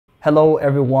Hello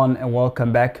everyone and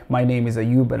welcome back. My name is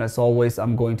Ayub and as always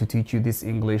I'm going to teach you this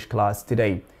English class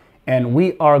today. And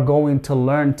we are going to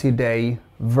learn today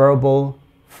verbal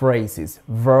phrases.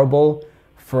 Verbal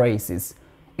phrases.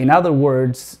 In other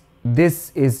words,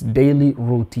 this is daily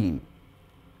routine.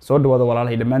 So dhawaada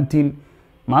walaalhay dhamaantiin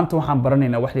maanta waxaan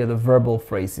baranaynaa wax la yiraahdo verbal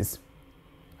phrases.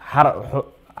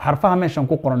 Xarfaha meeshan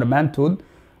ku qoran dhamaantood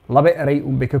laba eray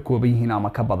un bay ka kooban yihiin ama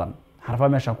ka badan.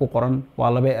 Xarfaha meeshan ku qoran waa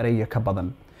laba eray ka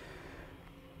badan.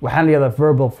 Waxaan la yiraahdaa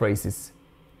verbal phrases.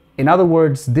 In other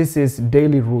words, this is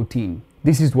daily routine.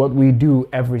 This is what we do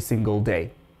every single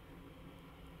day.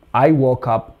 I woke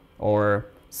up or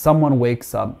someone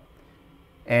wakes up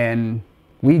and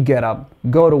we get up,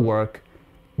 go to work,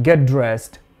 get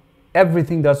dressed.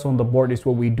 Everything that's on the board is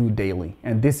what we do daily.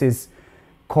 And this is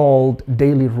called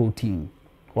daily routine.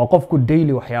 Waa qofku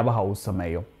daily waxyaabaha uu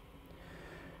sameeyo.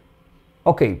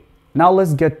 Okay, now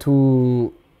let's get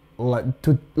to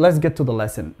the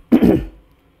lesson.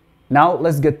 Now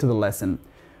let's get to the lesson.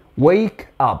 Wake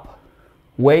up.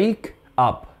 Wake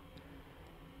up.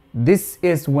 This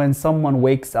is when someone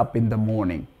wakes up in the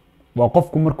morning. Waa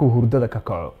qofku markuu hurdada ka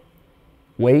kaco.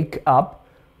 Wake up.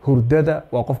 Hurdada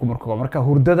waa qofku marka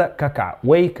hurdada ka kaca.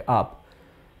 Wake up.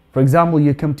 For example,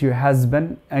 you come to your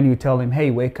husband and you tell him, hey,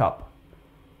 wake up.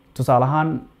 Tusaale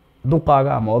ahaan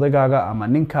duqaaga ama odaygaaga ama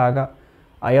ninkaaga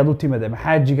ayaad u timid ama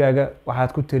xaajigaaga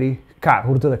waxaad ku tiri kac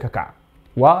hurdada ka kac.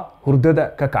 Waa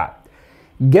hurdada ka kac.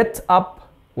 Get up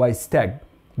waa istaag.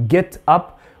 Get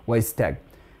up waa istaag.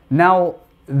 Now,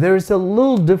 there's a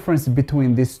little difference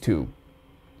between these two.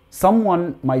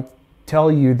 Someone might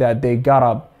tell you that they got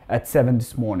up at 7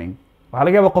 this morning. Waxaa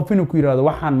laga yaabaa qof inuu ku yiraahdo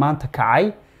waxaan maanta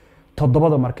kacay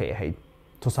 7 markay ahayd.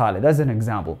 Tusaale, that's an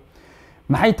example.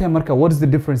 Maxay tahay marka, what is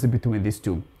the difference between these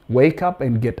two? Wake up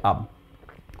and get up.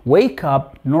 Wake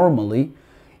up normally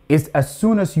is as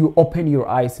soon as you open your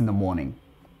eyes in the morning.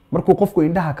 Markuu qofku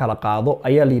indhaha kala qaado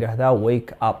ayaa la yiraahdaa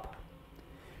wake up.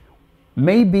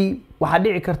 Maybe waxaa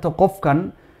dhici karta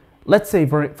qofkan, let's say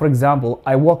for example,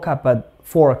 I woke up at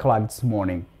 4 o'clock this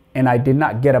morning and I did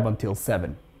not get up until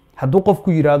 7. Hadduu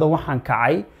qofku yiraahdo waxaan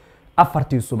kacay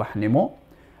 4 subaxnimo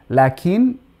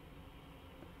laakiin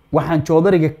waxaan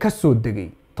joodariga ka soo degay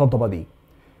 7.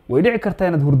 Way dhici kartaa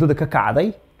inaad hurdada ka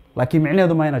kacday laakiin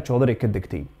micnaheedu ma inaad joodariga ka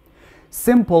degtay.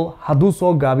 Simple hadduu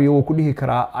soo gaabiyo wuu ku dhihi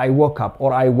karaa I woke up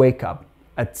or I wake up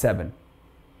at 7.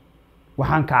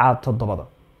 Waxaan kacaa 7.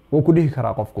 Wuu ku dhihi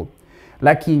karaa qofku.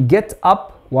 Laakiin get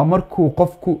up waa markuu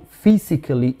qofku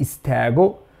physically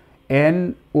istaago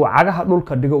and uu cagaha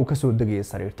dhulka dhigo uu ka soo degayo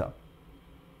sariirta.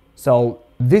 So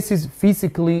this is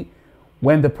physically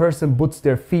when the person puts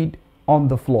their feet on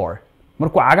the floor.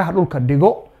 Markuu cagaha dhulka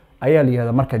dhigo ayaa la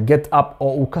yiraahdaa marka get up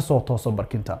oo uu ka soo tooso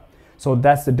barkinta. So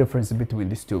that's the difference between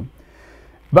these two.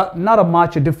 But not a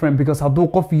much different because hadduu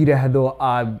qof yiraahdo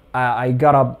I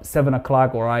got up 7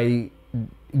 o'clock or I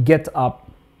get up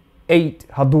 8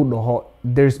 hadduu dhaho,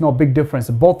 there's no big difference.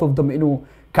 Both of them inuu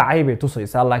kacay bay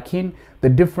tusaysaa. Laakiin the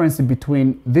difference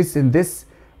between this and this,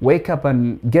 wake up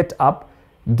and get up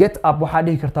waxaa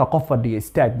dhihi kartaa qof fadhiya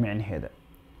istaag micnaheeda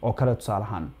oo kale. Tusaale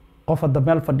ahaan qof hadda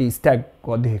meel fadhiya istaag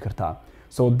waad dhihi kartaa.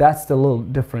 So that's the little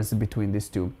difference between these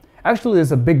two. Actually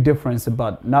there's a big difference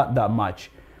but not that much.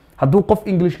 Hadduu qof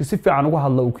Englishka si fiican uga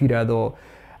hadlo uu ku yiraahdo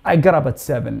I got up at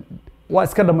 7, waa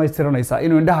iska dhamaystiranaysaa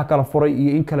inuu indhaha kala furay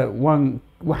iyo in kale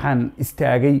waxaan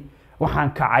istaagay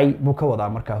waxaan kacay buu ka wadaa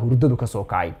markaa hurdadu ka soo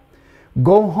kacay.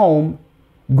 Go home,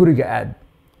 guriga aad.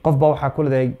 Qof baa waxaa ku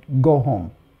leedahay go home.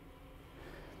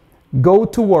 Go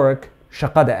to work,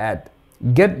 shaqada aad.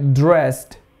 Get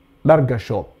dressed, dhar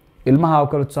gasho. Ilmaha oo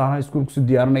kale tusaale iskuulka soo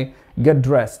diyaarinay, get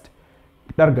dressed,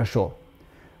 dhar gasho.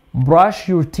 Brush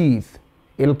your teeth,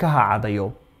 ilkaha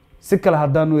cadayo. Si kale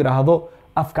haddaanu yiraahdo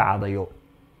afka cadayo.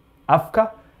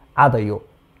 Afka cadayo.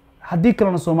 Haddii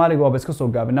kalena Soomaaliga waaba iska soo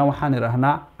gaabinaa waxaan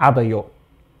idhahnaa cadayo.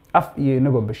 Af iyo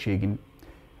inagoo ba sheegin.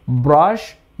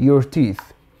 Brush your teeth.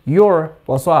 Your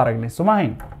waa soo aragnay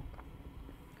Soomaaliin.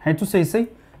 Waxay tusaysay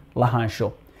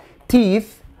lahaansho. Teeth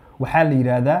waxaa la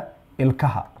yiraahdaa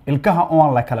ilkaha. Ilkaha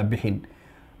oo la kala bixin.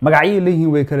 Magacyo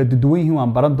leeyihiin way kala duwan yihiin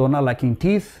waan baran doonaa laakiin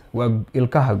teeth waa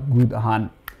ilkaha guud ahaan.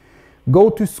 Go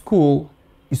to school,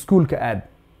 iskuulka aad.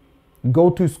 Go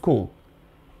to school.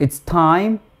 It's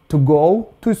time to go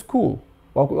to school.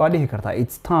 Waa dhihi kartaa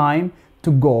it's time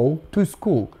to go to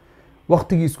school.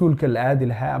 Waqtigii iskuulka la aadi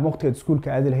lahaa ama waqtiga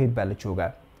iskuulka aadi lahayd baa la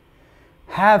joogaa.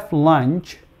 Have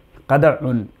lunch, qada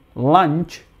cun.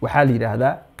 Lunch waxaa la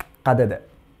yiraahdaa qadada.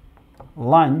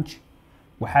 Lunch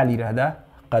waxaa la yiraahdaa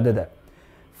qadada.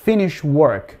 Finish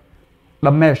work,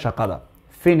 dhamee shaqada.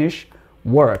 Finish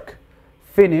work.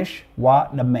 Finish waa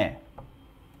dhamee.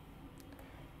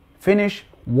 Finish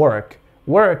work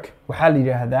work waxaa la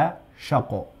yidhaahdaa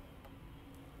shaqo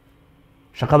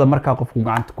shaqada markaa qofku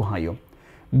gacanta ku hayo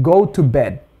go to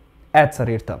bed aad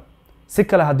sariirta si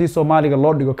kale haddii Soomaaliga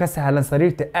loo dhigo ka sahlan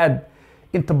sariirta aad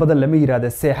inta badan lama yiraahdo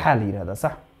seexa la yiraahdo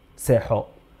sax seexo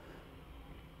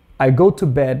I go to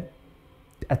bed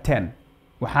at 10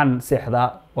 waxaan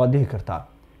seexdaa waad dhihi kartaa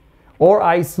or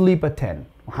I sleep at 10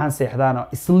 waxaan seexdaana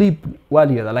sleep waa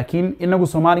la yiraahdaa laakiin inagu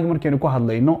Soomaaliga markaynu ku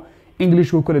hadlayno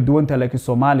English wuu kala duwan tahay laakiin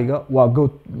Soomaaliga waa go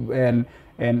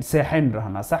seexayn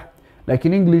rahna sax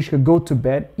laakiin Englishka go to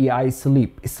bed iyo I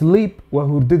sleep sleep waa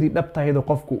hurdadii dhabtaayda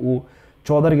qofku uu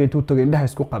joodariga intuu tago indhaha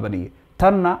isku qabanayay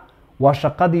tanna waa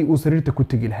shaqadii uu sariirta ku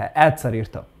tagi lahaa aad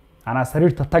sariirta ana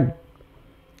sariirta tag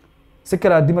si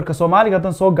kale haddii marka Soomaaliga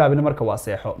haddaan soo gaabino marka waa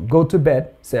seexo go to bed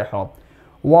seexo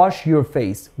wash your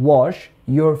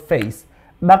face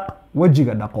dhaq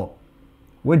wajiga dhaqo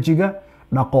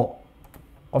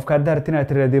qofka hadda rabtid inaad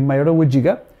tiraahdo maydho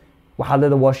wajiga waxaad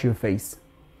leedahay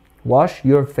wash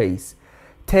your face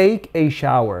take a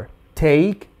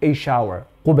shower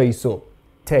qubayso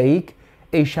take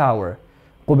a shower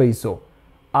qubayso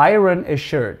iron a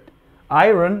shirt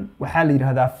iron waxaa la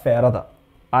yiraahdaa feerada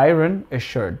iron a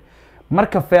shirt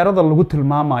marka feerada lagu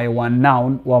tilmaamayo waa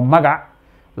noun waa magac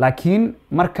laakiin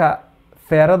marka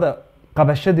feerada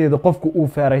qabashadeeda qofku uu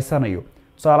feereysanayo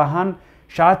tusaale ahaan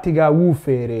shaatiga wuu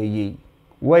feereeyay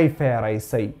way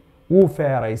feereysay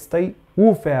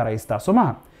wuu feereystaa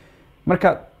somaha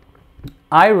marka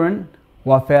iron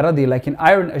waa feeradii laakiin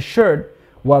iron a shirt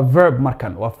waa verb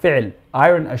markan waa ficil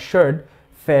iron a shirt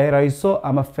feereyso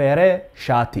ama feere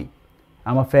shaati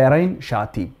ama feereyn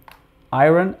shaati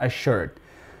iron a shirt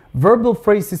verbal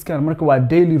phrases kan marka waa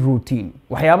daily routine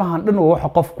waxyaabahan dhan waa waxa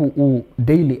qofku uu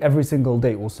daily every single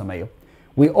day uu sameeyo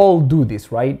we all do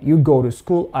this right you go to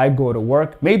school I go to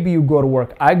work maybe you go to work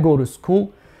I go to school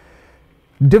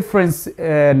difference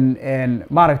and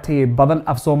maaragtay badan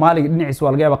af Soomaaliga dhinaciisa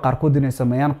waa laga yaabaa qaarkood inay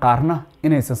sameeyaan qaarna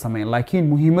inaysan sameyn laakiin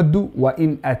muhiimaddu waa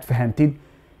in aad fahantid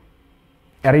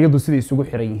erayadu sida isugu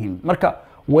xiran yihiin marka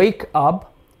wake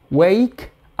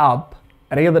up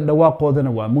erayada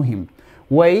dhawaaqoodana waa muhiim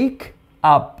wake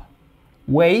up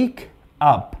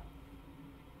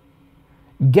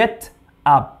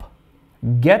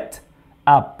get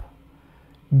up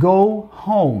go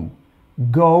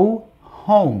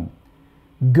home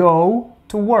go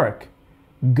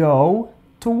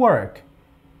to work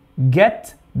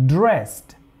get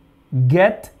dressed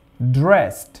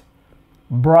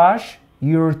brush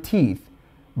your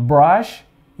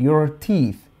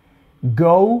teeth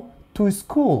go to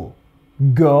school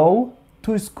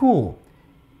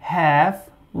have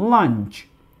lunch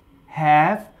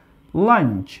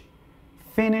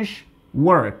finish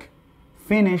work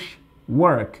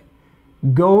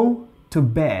go to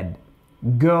bed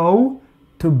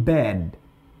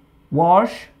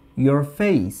wash your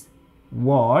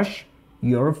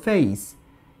face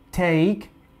take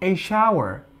a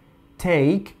shower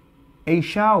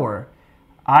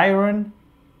iron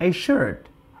a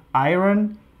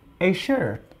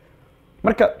shirt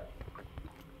marka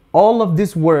all of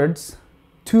these words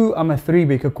 2 ama 3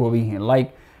 bay ka kooban yihiin like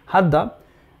hadda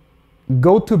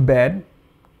go to bed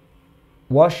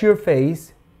wash your face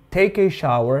take a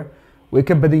shower way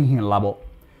ka badan yihiin labo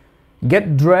get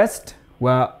dressed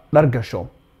waa dhar gasho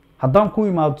haddaan ku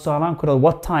imaado tusaalaan ku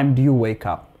what time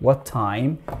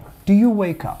do you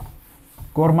wake up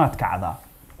goormaad kacdaa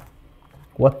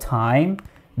what time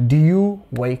do you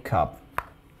wake up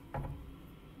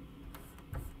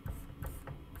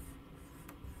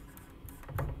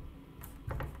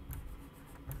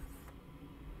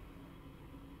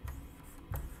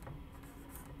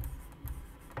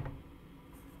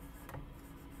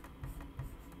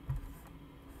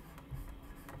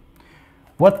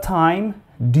What time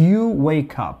do you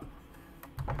wake up?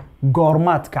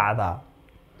 Goormaad kacdaa?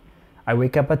 I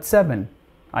wake up at 7.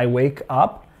 I wake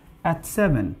up at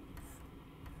 7.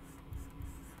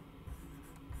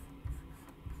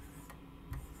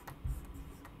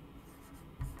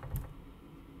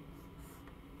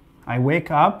 I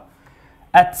wake up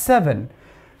at 7.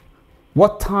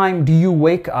 What time do you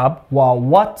wake up? Well,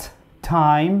 what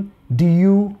time do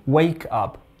you wake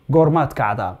up? Goormaad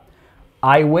kacdaa?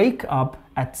 I wake up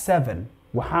at 7.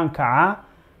 waxaan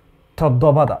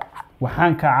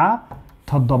kacaa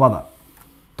toddobada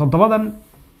toddobadan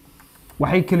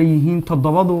waxay kala yihiin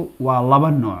toddobadu waa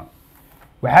laba nooc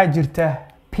waxaa jirta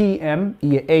PM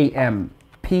iyo AM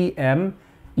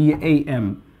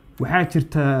waxaa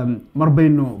jirta mar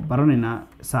baynu baranaynaa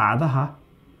saacadaha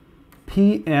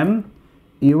PM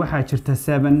iyo waxaa jirta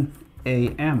 7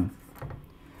 AM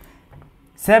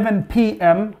 7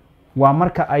 PM waa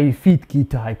marka ay fiidkii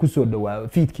tahay kusoo dhawaa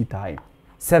fiidkii tahay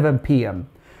 7 p.m.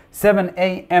 7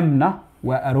 a.m. na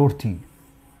waa aroortii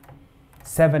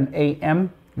 7 a.m.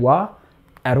 waa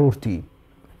aroortii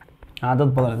dad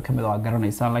badan ka mid ah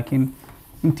garanaysaa laakiin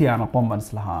intii aan aqoon baan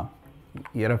islahaa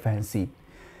yara fahansii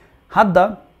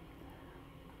haddaan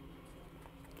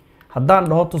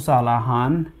dhaho tusaale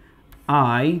ahaan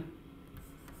I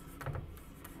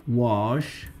wash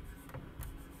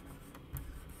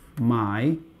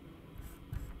my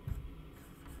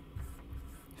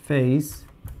face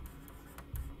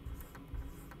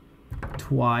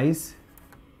twice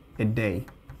a day.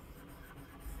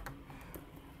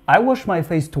 I wash my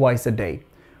face twice a day.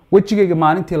 Wajigayga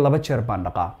maalintii 2 jeer baan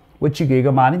dhaqaa.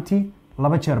 Wajigayga maalintii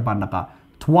 2 jeer baan dhaqaa.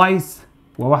 Twice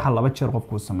waa waxa 2 jeer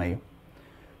qofku sameeyo.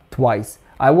 Twice.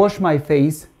 I wash my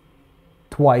face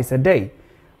twice a day.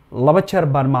 2 jeer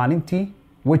baan maalintii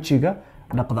wajiga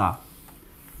dhaqdaa.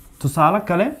 Tusaale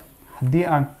kale haddii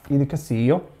aan idinka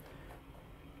siiyo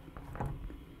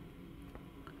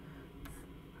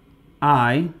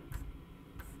I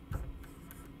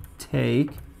take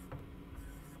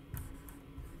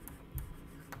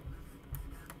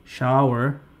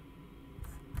shower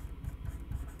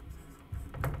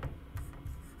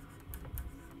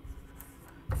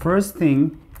first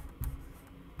thing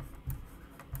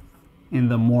in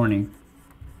the morning.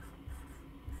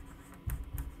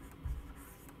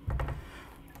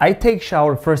 I take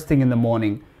shower first thing in the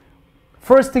morning.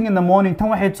 First thing in the morning tan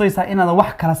waxay tusaysaa inaad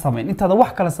wax kala sameyn intaad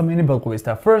wax kala sameynin baad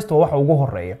qubaystaa. First waa waxa ugu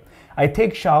horeeya. I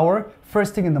take shower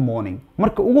first thing in the morning.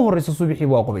 Marka ugu horeyso subaxii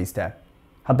waa qubaystaa.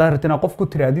 Haddaad rabtid inaad qof ku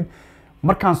tiraadid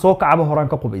markaan soo kacaba horaan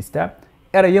ka qubaystaa.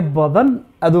 Erayo badan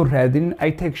adoo raadin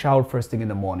I take shower first thing in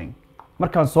the morning.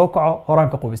 Markaan soo kaco horaan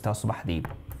ka qubaystaa subaxdii.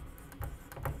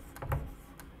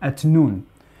 At noon.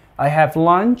 I have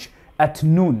lunch at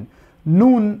noon.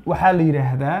 Noon waxaa la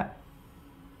yiraahdaa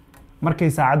markay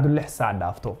saacadu 6 saac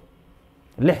dhaafto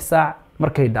 6 saac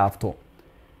markay dhaafto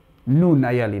noon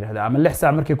ayaa la yiraahdaa ama 6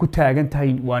 saac markay ku taagan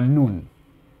tahay waa noon.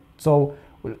 So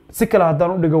si kale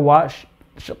haddaan u dhigo waa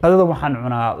qadada waxaan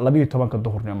cunaa 12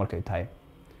 duhurnimo markay tahay.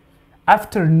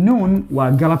 Afternoon waa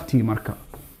galabtii marka.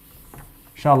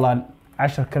 Insha Allah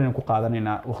 10 kalin ku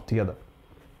qaadanayna waqtiyada.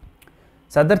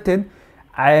 Saadarteed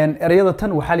erayada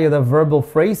tan waxaa la yiraahdaa verbal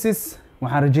phrases.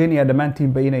 waxaan rajeynayaa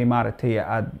dhammaantiinba inay maaragtay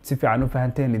aad si fiican u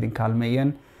fahanteen idin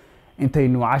kaalmeeyeen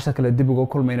intaynu 10 kale dib uga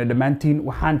kulmayno dhammaantiin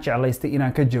waxaan jeclaystay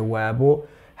inaan ka jawaabo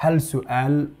hal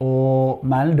su'aal oo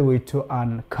maalin dhaweyto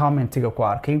aan commentiga ku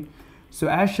arkay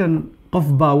su'aashan qof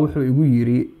baa wuxuu igu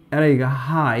yiri erayga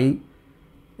hi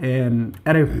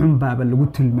eray xun baa lagu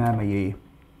tilmaamayay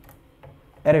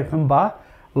eray xun baa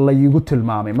la igu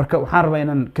tilmaamay marka waxaan rabaa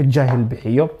inaan ka jaahil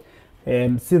bixiyo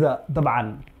sida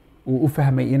dabcan u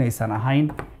fahmay inaysan ahayn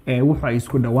wuxuu ay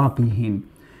isku dhawaaq yihiin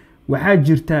waxaa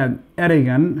jirta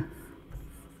eraygan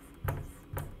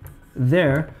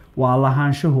there waa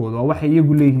lahaanshahooda waa waxay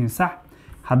iyagu leeyihiin sax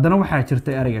haddana waxaa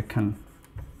jirta erayga kan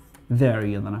there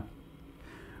iyadana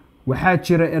waxaa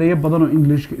jira erayo badan oo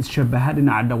Englishka ishabaha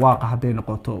dhinaca dhawaaqa hadday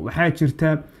noqoto waxaa jirta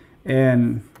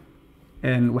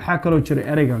waxaa kaloo jira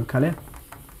eraygan kale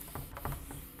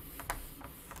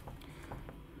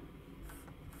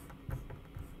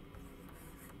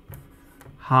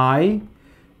hi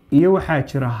iyo waxaa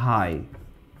jira hi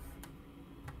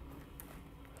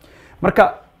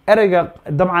marka erayga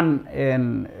dabcan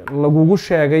lagugu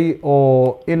sheegay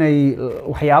oo inay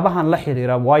waxyaabahan la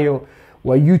xiriira waayo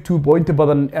waa YouTube oo inta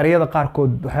badan erayada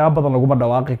qaarkood waxyaabo badan laguma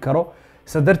dhawaaqi karo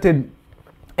sadarteed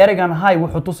eraygan hi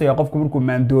wuxuu tusayaa qofku markuu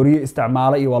maandooriyo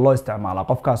isticmaalo iyo waa loo isticmaalaa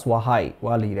qofkaas waa hi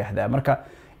waa la yiraahdaa marka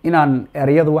inaan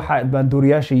erayada waxa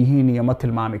maandooriyaasha yihiin iyo ma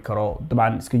tilmaami karo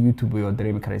dabcan iska YouTube way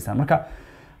dareemi karaysaan marka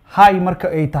hi marka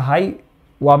ay tahay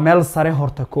waa meel sare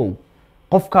horta kow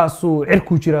qofkaasu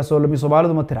cirku jira soo lami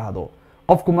Soomaalidu ma tiraahdo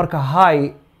qofku marka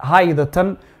hi da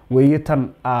tan weeye tan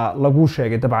lagu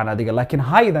sheegay dabcan adiga laakiin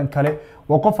hi dan kale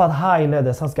waa qof aad hi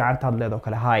leedahay saas gacantaad leedahay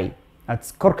kale hi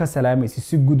aad kor ka salaamaysid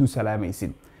si guud u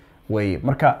salaamaysid weeye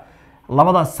marka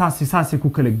labadaas saasi ku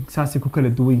kala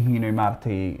duwan yihiin ay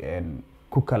maartay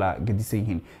ku kala gadisan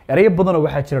yihiin erayo badan oo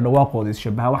waxaa jira dhawaaqooda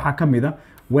ishabaha waxaa kamid ah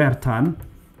weertan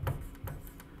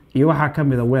iyo waxaa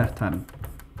kamid ah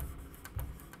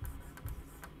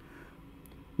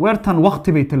weertan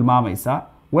waqti bay tilmaamaysaa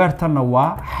weertanna waa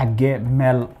xagee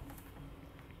meel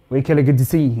way kala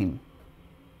gadisan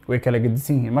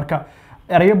yihiin marka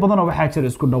erayo badan oo waxaa jira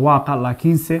isku dhawaaqa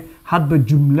laakiinse hadba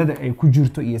jumlada ay ku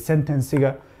jirto iyo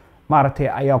sentencega maaragtay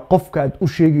ayaa qofka aad u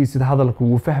sheegaysid hadalku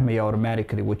uu fahmaya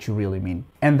automatically what you really mean.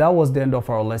 And that was the end of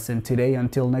our lesson today.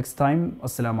 Until next time,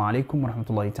 assalamu alaikum wa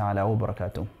rahmatullahi ta'ala wa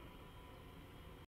barakatuh.